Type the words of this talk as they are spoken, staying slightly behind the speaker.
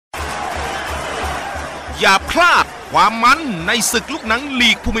อย่าพลาดความมันในศึกลูกหนังลี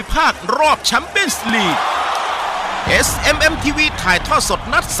กภูมิภาครอบแชมเปี้ยนส์ลีก SMMTV ถ่ายทอดสด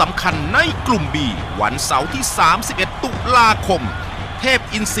นัดสำคัญในกลุ่ม B วันเสาร์ที่ 31 ตุลาคมเทพ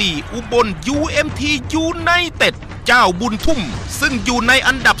อินทรีย์อุบล UMT ยูไนเต็ดเจ้าบุญทุ่มซึ่งอยู่ใน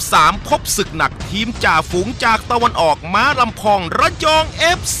อันดับ 3 พบศึกหนักทีมจ่าฝูงจากตะวันออกม้าลำพองระยอง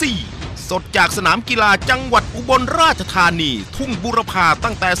FC สดจากสนามกีฬาจังหวัดอุบลราชธานีทุ่งบุรพา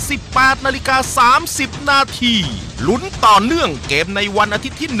ตั้งแต่ 18:30 นาทีลุ้นต่อเนื่องเกมในวันอาทิ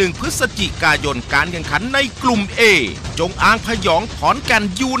ตย์ที่ 1 พฤศจิกายนการแข่งขันในกลุ่ม A จงอางพยองขอนแก่น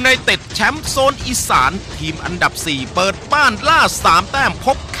ยูไนเต็ดแชมป์โซนอีสานทีมอันดับ 4 เปิดบ้านล่า 3 แต้มพ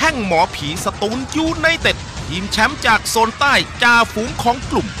บแข้งหมอผีสตูลยูไนเต็ดทีมแชมป์จากโซนใต้จ่าฝูงของ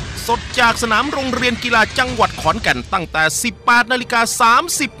กลุ่มสดจากสนามโรงเรียนกีฬาจังหวัดขอนแก่นตั้งแต่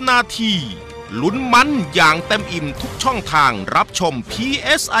 18:30 นาทีลุ้นมันอย่างเต็มอิ่มทุกช่องทางรับชม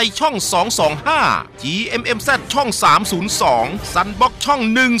PSI ช่อง 225 GMMZ ช่อง 302 Sunbox ช่อง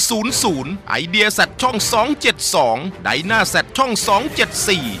 100 Idea Z ช่อง 272 Dyna Z ช่อง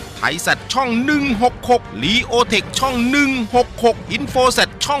 274 ไทย Z ช่อง 166 Leo Tech ช่อง 166 Info Z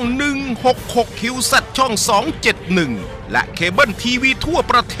ช่อง 166 QZ ช่อง 271 และเคเบิลทีวีทั่ว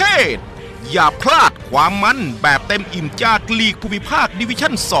ประเทศอย่าพลาดความมันแบบเต็มอิ่มจากลีกภูมิภาคดิวิ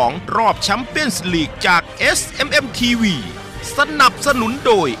ชั่น 2 รอบแชมเปี้ยนส์ลีกจาก SMMTV สนับสนุนโ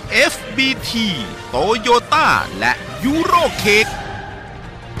ดย FBT โตโยต้าและยูโรเค้ก